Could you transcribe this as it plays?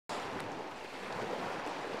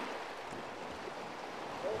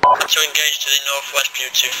To engage to the northwest, you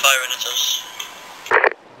two firing at us.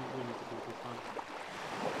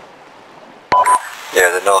 Yeah,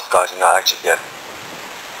 the north guys are not active yet.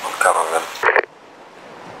 I'm covering them.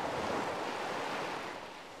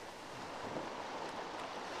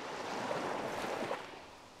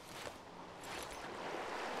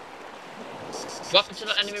 What happened to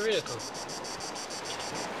that enemy vehicle?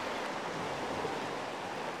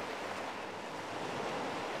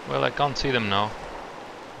 Well, I can't see them now.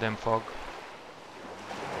 Damn fog.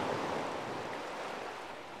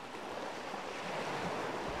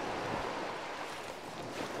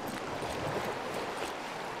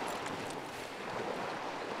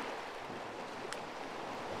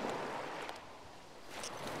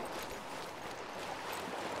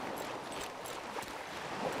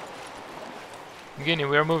 Guinea,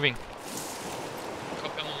 we are moving.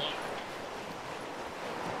 Copy on the line.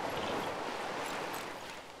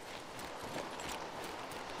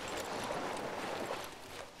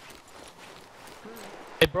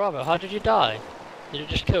 Hey Bravo, how did you die? Did it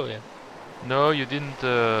just kill you? No, you didn't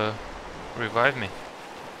revive me.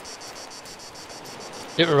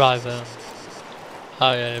 It revived them.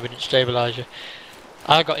 Oh yeah, we didn't stabilise you.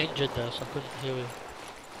 I got injured though, so I couldn't heal you.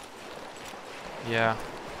 Yeah,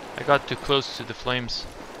 I got too close to the flames.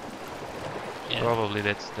 Yeah. Probably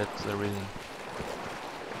that's the reason.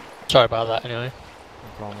 Sorry about that anyway. No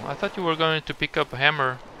problem. I thought you were going to pick up a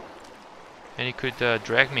hammer and you could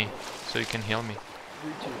drag me so you can heal me.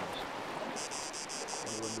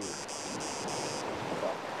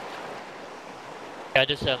 Yeah, I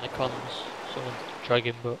did say on the comms, someone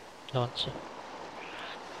dragging, but no answer.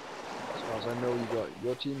 As far as I know, you got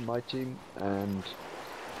your team, my team, and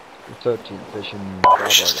the third team, Fish and Bravo.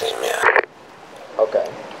 Team, yeah. Okay.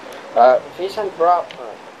 Fish and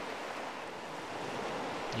Bravo.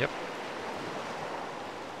 Yep.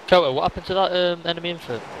 Colti, what happened to that enemy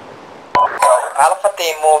infant? Alpha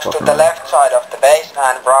team moves to the left side of the base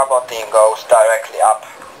and Bravo team goes directly up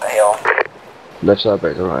the hill. Left side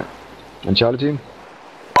base, alright. And Charlie team?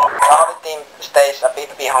 Charlie team stays a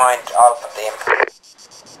bit behind Alpha team.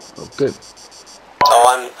 Oh, good. So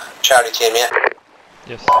I'm Charlie team, yeah?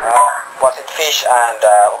 Yes. Was it Fish and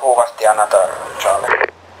who was the another Charlie?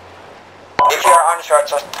 If you're unsure,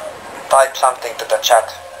 just type something to the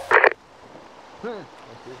chat.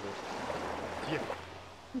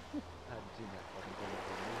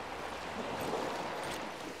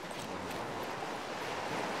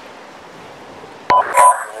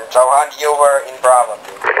 So and you were in Bravo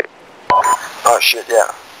team. Oh shit,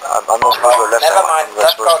 yeah. I'm not supposed to go left. Never mind,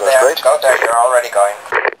 just go there. Go there, you're already going.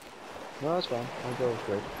 No, that's fine. I'll go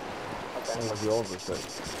straight. Sounds like we all go straight.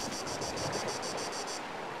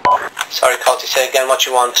 Sorry, Colti, say again what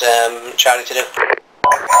you want Charlie to do.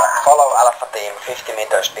 Follow Alpha team, 50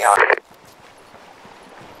 meters behind.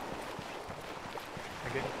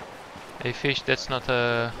 Hey Fish, that's not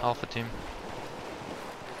Alpha team.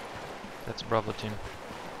 That's Bravo team.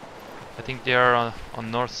 I think they are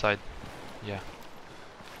on north side. Yeah.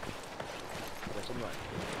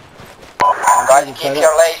 Guys, keep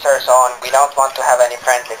your lasers on. We don't want to have any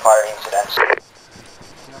friendly fire incidents.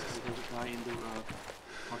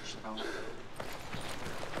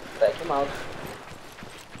 Take him out.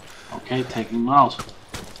 Okay, taking him out.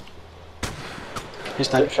 His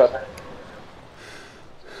time. Good shot.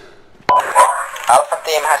 Alpha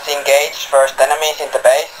team has engaged first enemies in the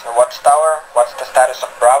base. Watchtower. What's the status of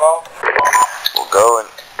Bravo? We'll go and...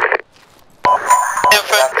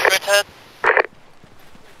 Infantry head.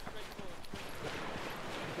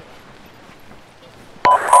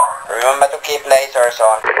 Remember to keep lasers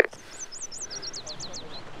on.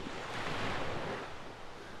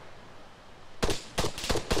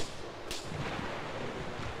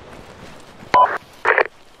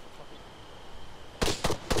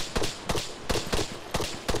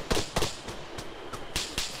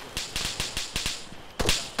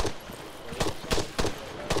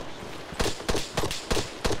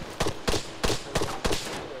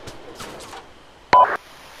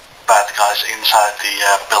 Bad guys inside the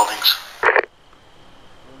buildings.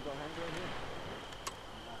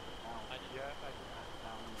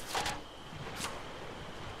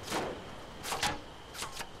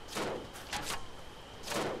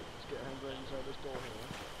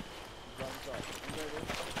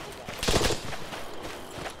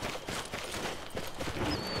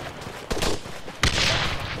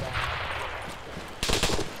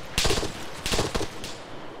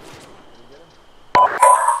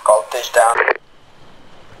 Colti's down.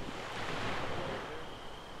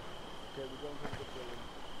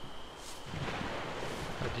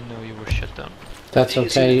 I didn't know you were shut down. That's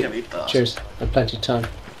okay. Cheers. I have plenty of time.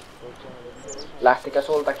 Lähtikö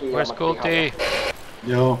sultakin Where's Colti?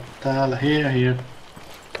 Joo, täällä, here.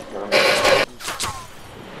 No niin.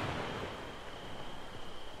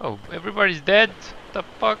 Oh, everybody's dead? The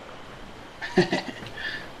fuck?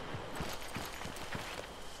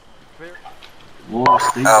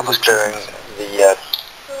 Alpha's clearing the,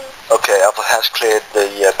 okay, Alpha has cleared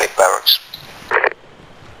the big barracks.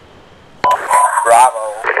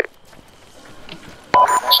 Bravo.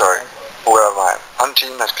 Sorry, where am I? One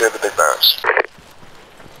team has cleared the big barracks.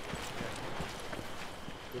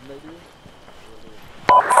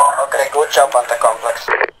 Okay, good job on the complex.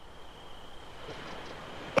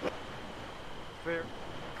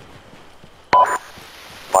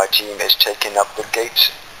 My team is taking up the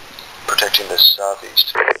gate, protecting the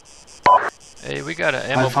southeast. Hey, we got an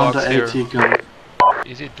I ammo found box the here. AT gun.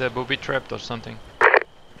 Is it booby trapped or something?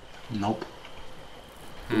 Nope.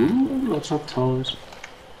 Ooh, lots of toys.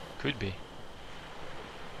 Could be.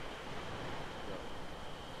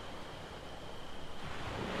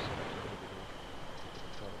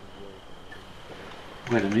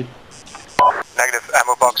 Wait a minute. Negative,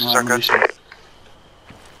 ammo boxes No are good. ammunition.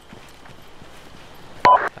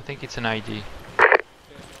 I think it's an ID.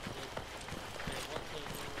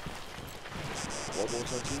 What was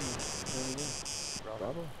our team name again?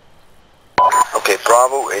 Bravo? Okay,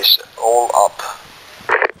 Bravo is all up.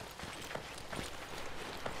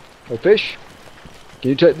 Hey, Fish, can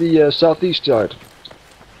you take the southeast side?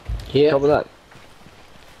 Yeah. Cover that.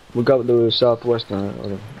 We'll go to the southwest now,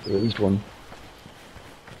 or the east one.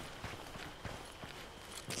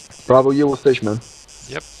 Bravo, you with Fish, man.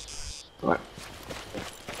 Yep. Right.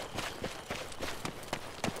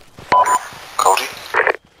 Colti?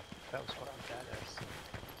 That was fucking badass.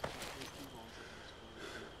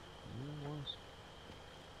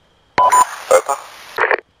 Errpa?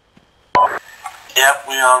 Yeah,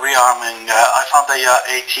 we are rearming. I found a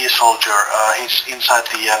AT soldier. He's inside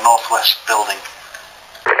the northwest building.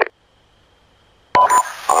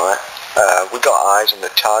 Alright. We got eyes on the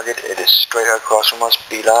target. It is straight across from us,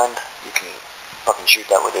 B-land. You can fucking shoot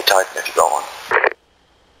that with your Titan if you got one.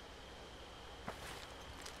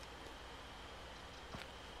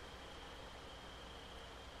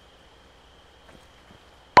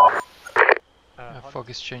 Fog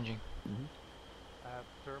is changing.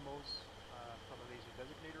 Thermals from a laser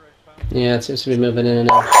designator I found. Yeah, it seems to be moving in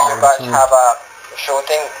and out. You guys have a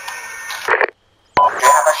shooting? Do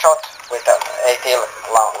you have a shot with the AT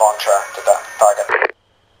launcher to the target?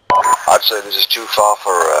 I'd say this is too far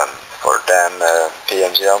for damn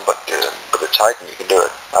PMZL, but with a Titan you can do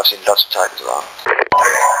it. I've seen lots of Titans around.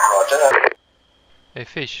 Roger that. Hey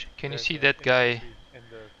Fish, can you see that guy?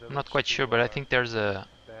 I'm not quite sure, but I think there's a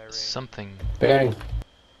something. Bearing.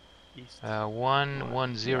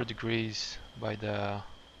 110 degrees by the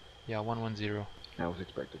 110. That was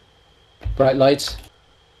expected. Bright lights.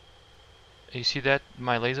 You see that?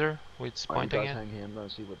 My laser? It's Right, you pointing guys it. hang here, I'm gonna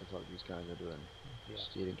see what the fuck these guys are doing.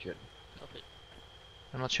 Stealing shit.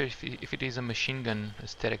 I'm not sure if it is a machine gun, a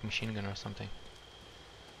static machine gun or something.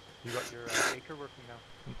 You got your anchor working now.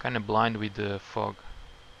 I'm kind of blind with the fog.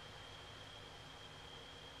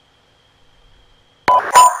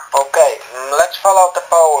 Okay, let's follow the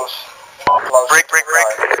poles. Break.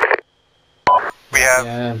 We have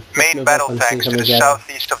main battle tanks to the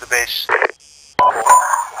southeast of the base.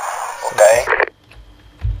 Okay.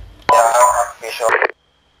 Yeah, visual.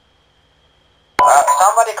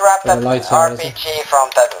 Somebody grab that RPG from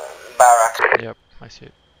that barrack. Yep, I see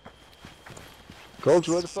it. Colts,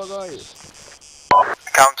 where the fuck are you?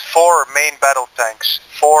 Count 4 main battle tanks.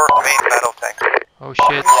 4 main battle tanks. Oh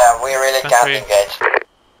shit. Yeah, we really can't Country. engage.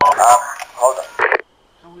 Hold on.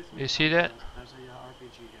 You see that?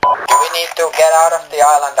 Do we need to get out of the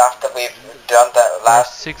island after we've done the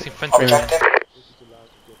last 6 infantrymen. objective?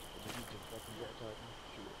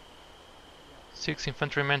 6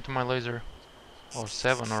 infantrymen to my laser. Or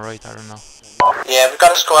 7 or 8, I don't know. Yeah, we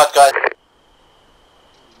got a squad, guys.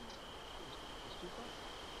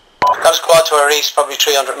 Got a squad to our east, probably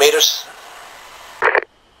 300 meters.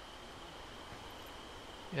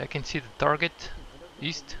 Yeah, I can see the target.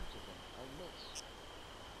 East.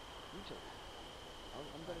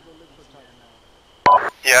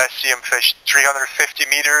 Yeah, I see him, Fish. 350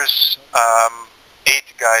 meters, 8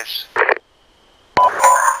 guys.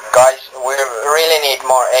 Guys, we really need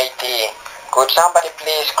more AT. Could somebody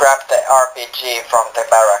please grab the RPG from the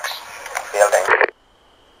barracks building?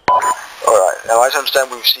 Alright, now as I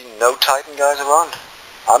understand we've seen no Titan guys around.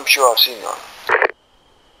 I'm sure I've seen none.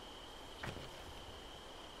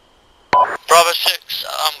 Bravo 6,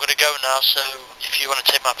 I'm gonna go now, so if you want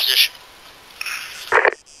to take my position.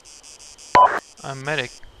 I'm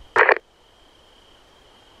medic.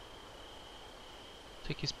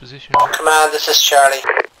 Take his position. Command, this is Charlie.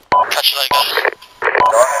 Catch like that. Go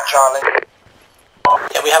ahead, Charlie.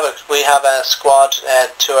 Yeah, we have a squad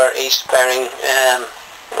to our east bearing,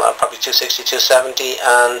 well, probably 260, 270,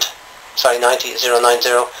 and sorry, 90,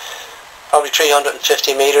 probably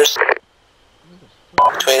 350 meters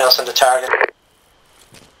between us and the target.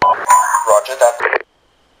 Roger that.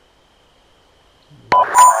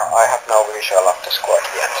 I have no visual of the squad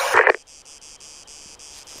yet.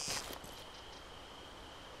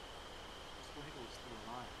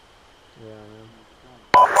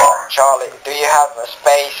 Charlie, do you have a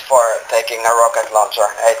space for taking a rocket launcher,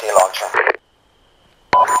 AT launcher?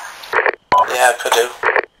 Yeah, could do.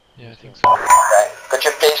 Yeah, I think so. Okay. Could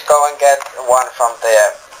you please go and get one from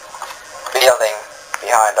the building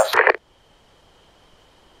behind us?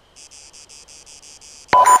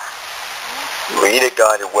 We need a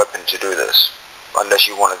guided weapon to do this. Unless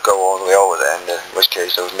you want to go all the way over there, in which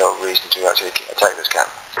case there was no reason to actually attack this camp.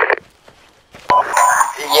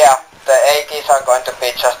 Yeah, the ATs are going to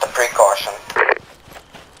be just a precaution.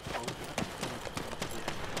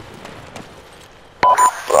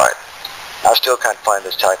 Right. I still can't find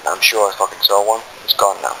this Titan. I'm sure I fucking saw one. It's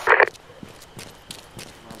gone now.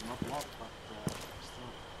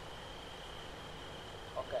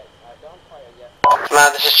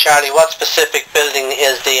 Command, this is Charlie. What specific building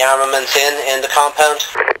is the armaments in the compound?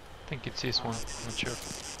 I think it's this one. Not sure.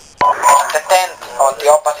 The tent on the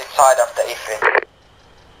opposite side of the Ifrit.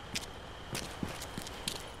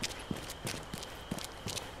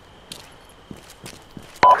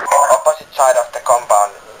 Opposite side of the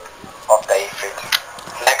compound of the Ifrit.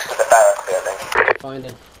 Next to the barrack building. Did you find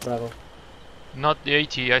him? Bravo. Not the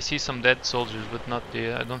AT. I see some dead soldiers, but not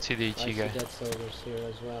the. I don't see the AT I see guy. dead soldiers here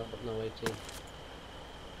as well, but no AT.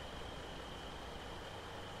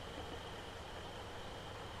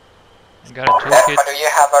 I got a toolkit. But do you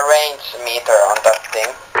have a range meter on that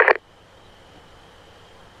thing?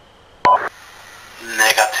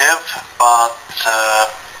 Negative, but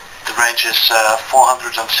the range is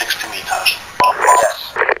 460 meters.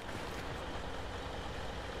 Yes.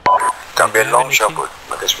 Can be a long shot, but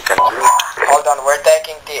I guess we can do it. Hold on, we're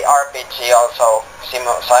taking the RPG also,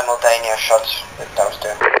 simultaneous shots with those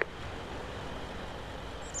two.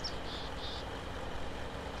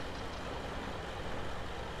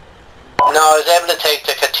 No, I was able to take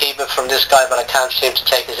the Katiba from this guy, but I can't seem to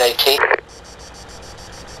take his AT.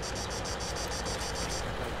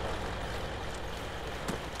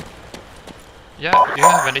 Yeah, you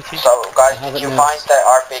have an AT. So guys, did you find the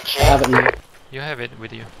RPG? I have it now. You have it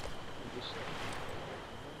with you.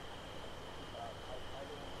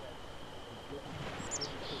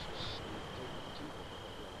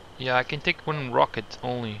 Yeah, I can take one rocket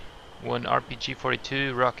only. One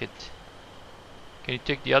RPG-42 rocket. Can you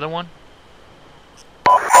take the other one?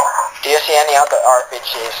 Do you see any other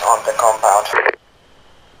RPGs on the compound?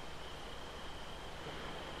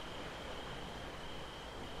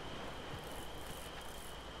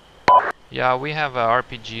 Yeah, we have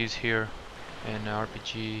RPGs here and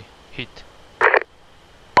RPG hit.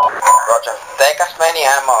 Roger. Take as many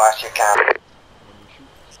ammo as you can.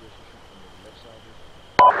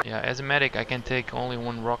 Yeah, as a medic I can take only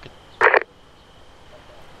one rocket.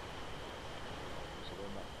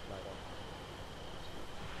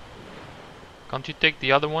 Can't you take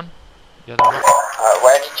the other one? The other rocket?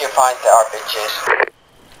 Where did you find the RPGs?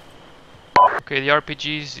 Okay, the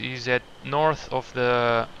RPGs is at north of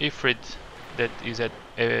the Ifrit that is at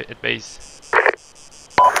base.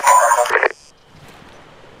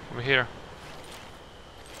 Over here.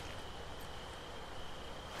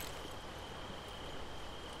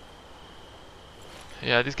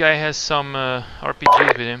 Yeah, this guy has some RPGs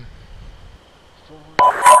with him.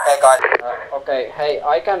 Okay guys. Okay, hey,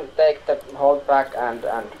 I can take the holdback and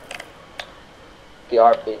the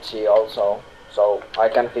RPG also, so I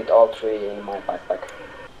can fit all three in my backpack.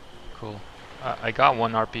 Cool. I got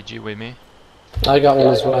one RPG with me. I got one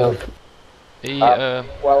as well.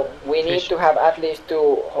 Well, we need to have at least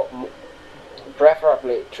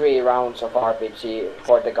preferably 3 rounds of RPG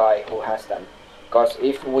for the guy who has them. Because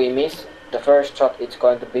if we miss the first shot, it's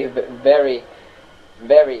going to be very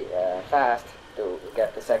fast to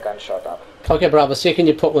get the second shot up. Okay, Bravo, see can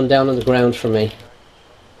you put one down on the ground for me?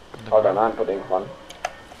 Hold on, I'm putting one.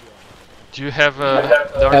 Do you have the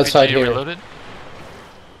RPG Outside here. reloaded?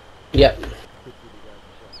 Yep.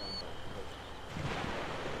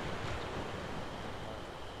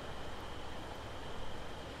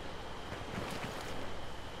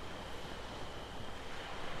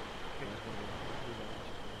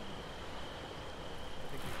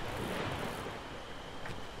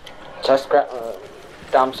 Just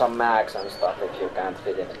dump some mags and stuff if you can't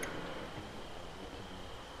fit it.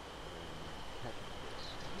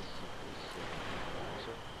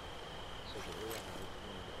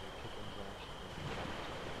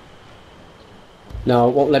 No,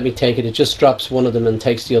 it won't let me take it. It just drops one of them and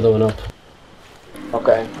takes the other one up.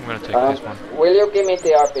 Okay. I'm gonna take this one. Will you give me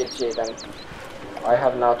the RPG then? I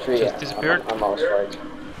have now 3 Just disappeared? ammos for it.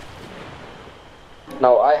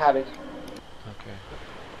 No, I have it. Okay.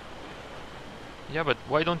 Yeah, but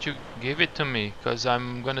why don't you give it to me? Cause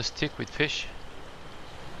I'm gonna stick with fish.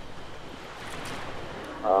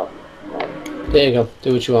 There you go.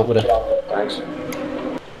 Do what you want with it. Thanks.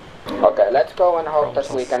 Okay, let's go and hope that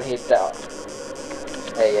we can hit the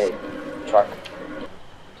AA truck.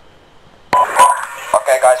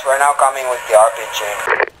 Okay guys, we're now coming with the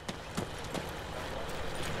RPG.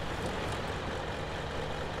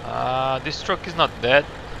 This truck is not dead.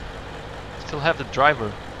 Still have the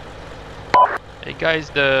driver. Hey guys,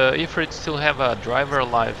 the Ifrit still have a driver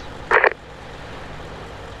alive.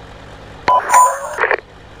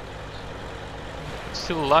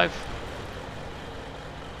 Still alive?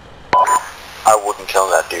 I wouldn't kill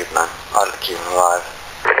that dude, man. I'd keep him alive.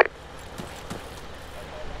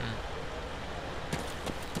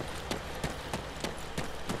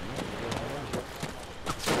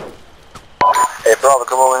 Hey, brother,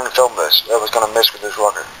 come over and film this. I was gonna mess with this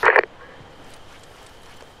rocker.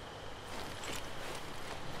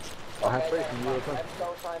 I have faith in you.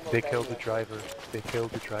 They killed the driver. They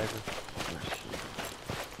killed the driver.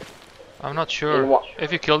 I'm not sure.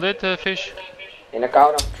 If you killed it, fish? In a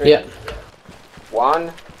count of 3. Yeah.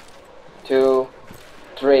 1, 2,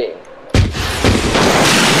 3.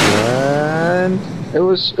 And it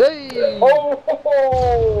was. Hey!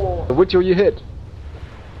 Oh! Which one you hit?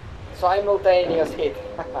 Simultaneous hit.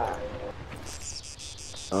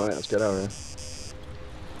 Alright, let's get out of here.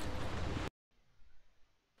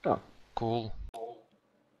 Oh. Cool.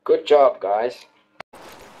 Good job, guys.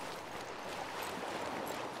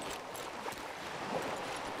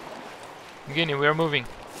 Guinea, we are moving.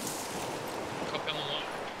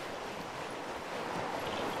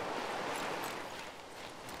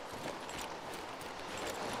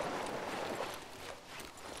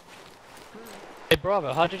 Hey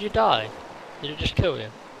Bravo, how did you die? Did it just kill you?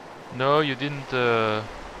 No, you didn't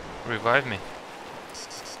revive me.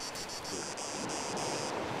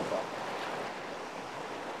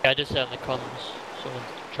 Yeah, I did say on the comms, someone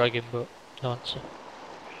dragging, but no answer.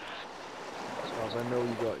 As far as I know,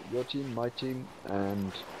 you got your team, my team,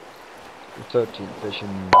 and the third team, Fish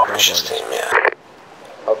and Bravo. Team, yeah.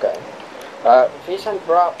 Okay. Fish and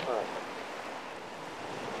Bravo.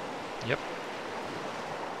 Yep.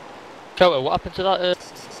 Colti, what happened to that?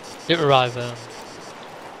 Didn't arrive.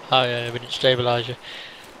 Oh yeah, we didn't stabilise you.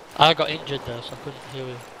 I got injured though, so I couldn't heal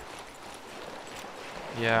you.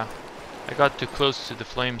 Yeah, I got too close to the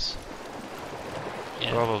flames.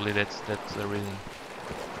 Yeah. Probably that's the reason.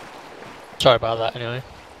 Sorry about that anyway.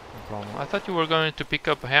 No problem. I thought you were going to pick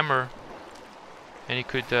up a hammer and you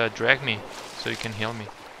could drag me so you can heal me.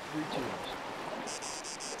 3 teams.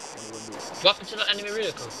 What happened to that enemy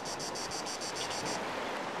vehicle?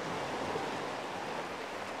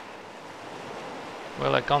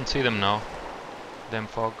 Well, I can't see them now. Damn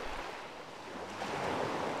fog.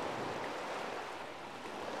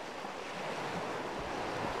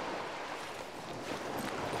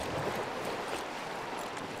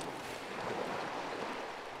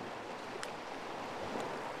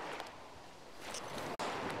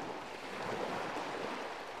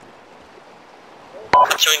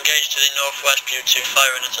 To engage to the northwest, view 2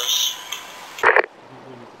 firing at us.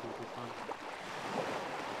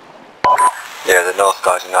 Yeah, the north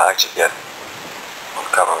guys are not active yet.